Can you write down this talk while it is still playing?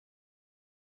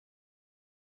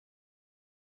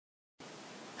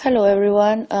Hello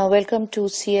everyone, welcome to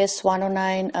CS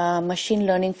 109 Machine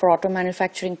Learning for Auto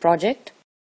Manufacturing project.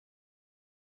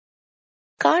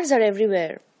 Cars are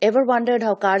everywhere. Ever wondered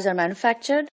how cars are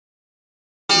manufactured?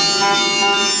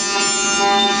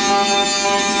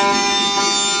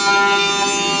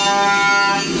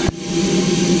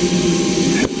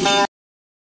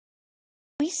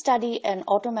 We study an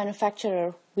auto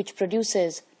manufacturer which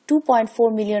produces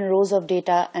 2.4 million rows of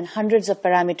data and hundreds of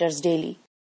parameters daily.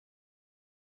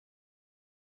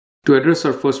 To address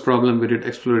our first problem, we did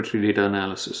exploratory data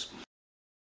analysis.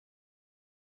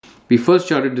 We first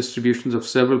charted distributions of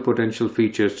several potential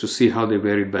features to see how they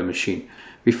varied by machine.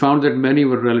 We found that many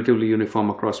were relatively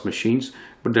uniform across machines,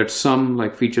 but that some,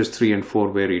 like features 3 and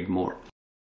 4, varied more.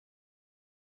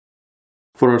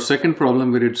 For our second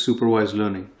problem, we did supervised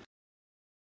learning.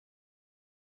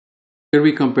 Here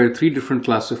we compared 3 different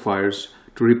classifiers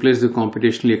to replace the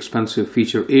computationally expensive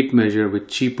feature 8 measure with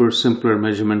cheaper, simpler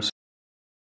measurements.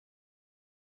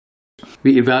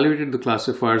 We evaluated the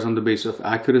classifiers on the basis of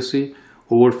accuracy,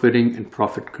 overfitting, and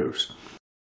profit curves.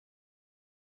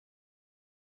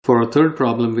 For our third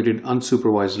problem, we did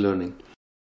unsupervised learning.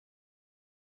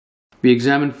 We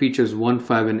examined features 1,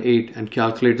 5, and 8 and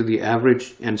calculated the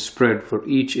average and spread for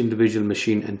each individual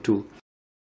machine and tool.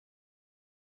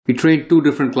 We trained 2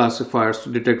 different classifiers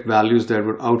to detect values that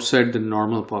were outside the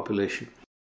normal population.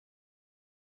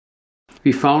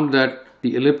 We found that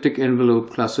the elliptic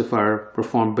envelope classifier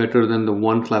performed better than the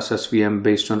 1-class SVM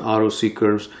based on ROC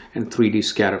curves and 3D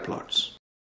scatter plots.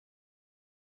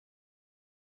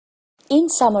 In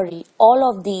summary, all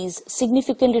of these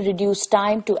significantly reduce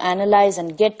time to analyze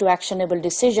and get to actionable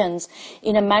decisions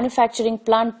in a manufacturing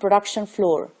plant production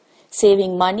floor,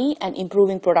 saving money and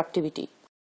improving productivity.